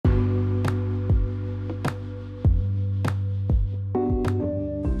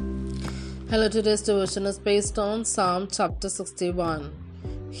Hello, today's devotion is based on Psalm chapter 61.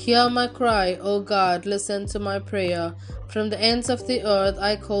 Hear my cry, O God, listen to my prayer. From the ends of the earth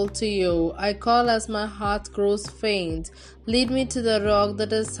I call to you. I call as my heart grows faint. Lead me to the rock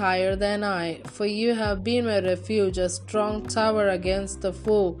that is higher than I, for you have been my refuge, a strong tower against the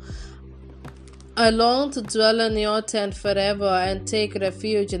foe. I long to dwell in your tent forever and take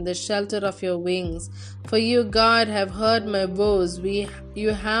refuge in the shelter of your wings. For you, God, have heard my woes. You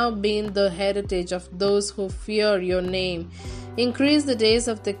have been the heritage of those who fear your name. Increase the days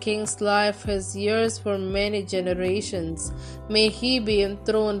of the king's life, his years for many generations. May he be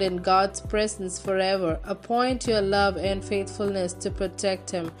enthroned in God's presence forever. Appoint your love and faithfulness to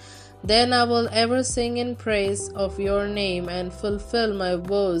protect him. Then I will ever sing in praise of your name and fulfill my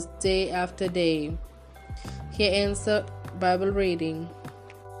vows day after day. Here ends the Bible reading.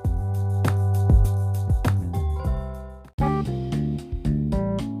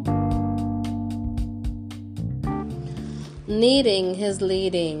 Needing his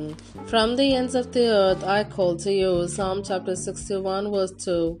leading. From the ends of the earth I call to you. Psalm chapter 61 verse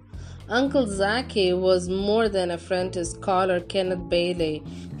 2. Uncle Zachy was more than a friend to scholar Kenneth Bailey.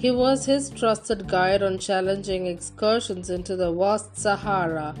 He was his trusted guide on challenging excursions into the vast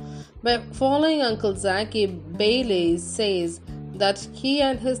Sahara. By following Uncle Zachy, Bailey says that he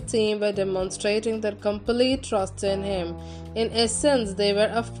and his team were demonstrating their complete trust in him. In essence, they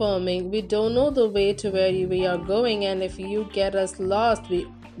were affirming, "We don't know the way to where we are going, and if you get us lost, we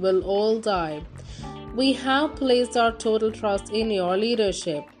will all die. We have placed our total trust in your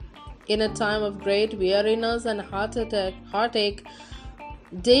leadership." In a time of great weariness and heartache,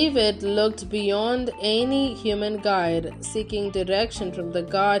 David looked beyond any human guide, seeking direction from the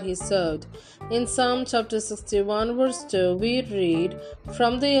God he served. In Psalm chapter 61 verse 2, we read,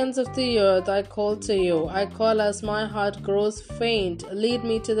 "From the ends of the earth I call to you. I call as my heart grows faint. Lead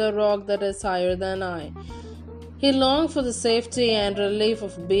me to the rock that is higher than I." He longed for the safety and relief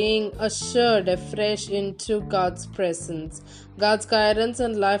of being ushered afresh into God's presence. God's guidance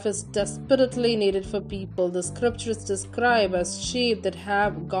in life is desperately needed for people the scriptures describe as sheep that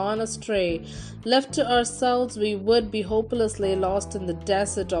have gone astray. Left to ourselves, we would be hopelessly lost in the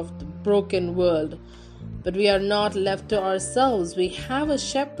desert of the broken world. But we are not left to ourselves. We have a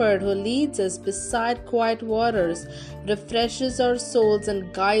shepherd who leads us beside quiet waters, refreshes our souls,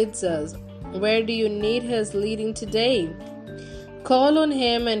 and guides us. Where do you need his leading today? Call on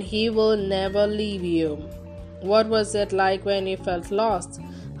him and he will never leave you. What was it like when you felt lost?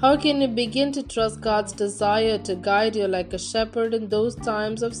 How can you begin to trust God's desire to guide you like a shepherd in those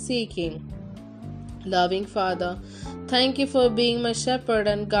times of seeking? Loving Father, thank you for being my shepherd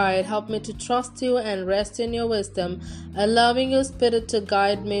and guide. Help me to trust you and rest in your wisdom, allowing your spirit to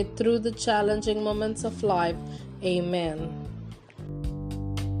guide me through the challenging moments of life. Amen.